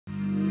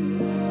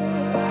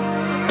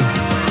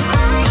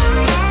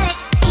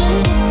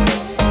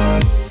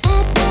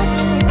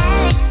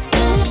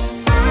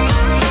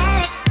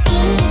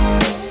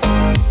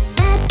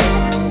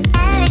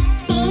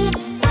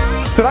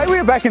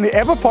back in the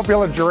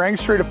ever-popular Jirrang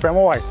Street of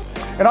Pemulwuy,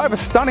 and I have a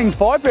stunning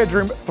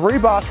 5-bedroom,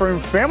 3-bathroom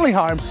family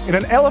home in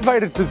an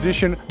elevated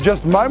position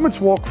just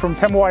moments walk from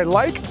Pemulwuy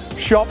Lake,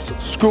 shops,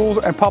 schools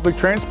and public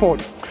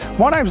transport.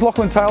 My name's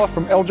Lachlan Taylor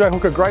from LJ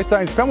Hooker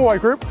Greystanes Pemulwuy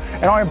Group,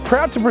 and I am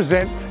proud to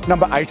present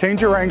number 18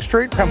 Jirrang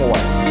Street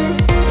Pemulwuy.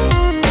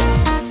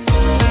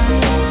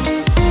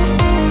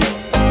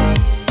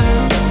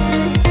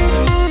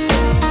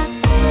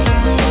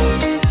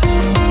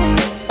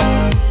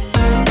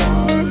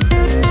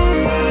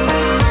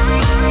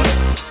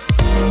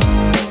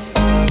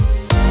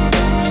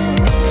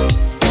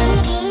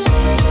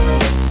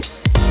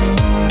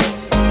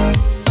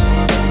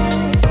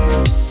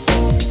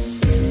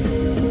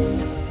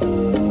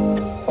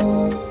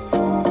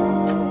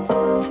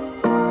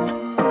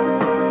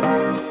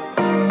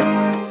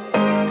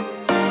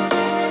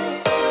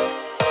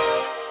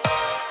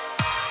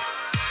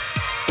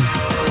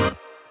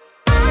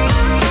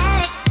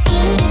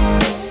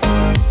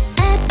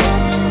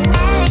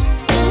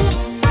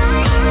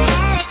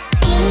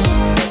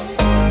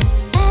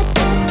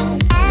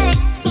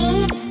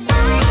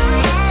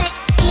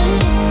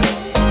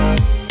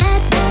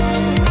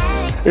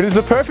 It is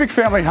the perfect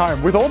family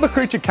home with all the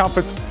creature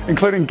comforts,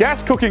 including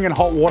gas cooking and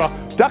hot water,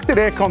 ducted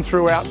aircon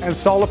throughout and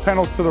solar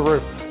panels to the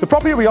roof. The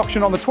property will be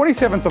auctioned on the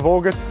 27th of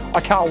August.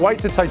 I can't wait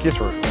to take you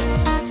through.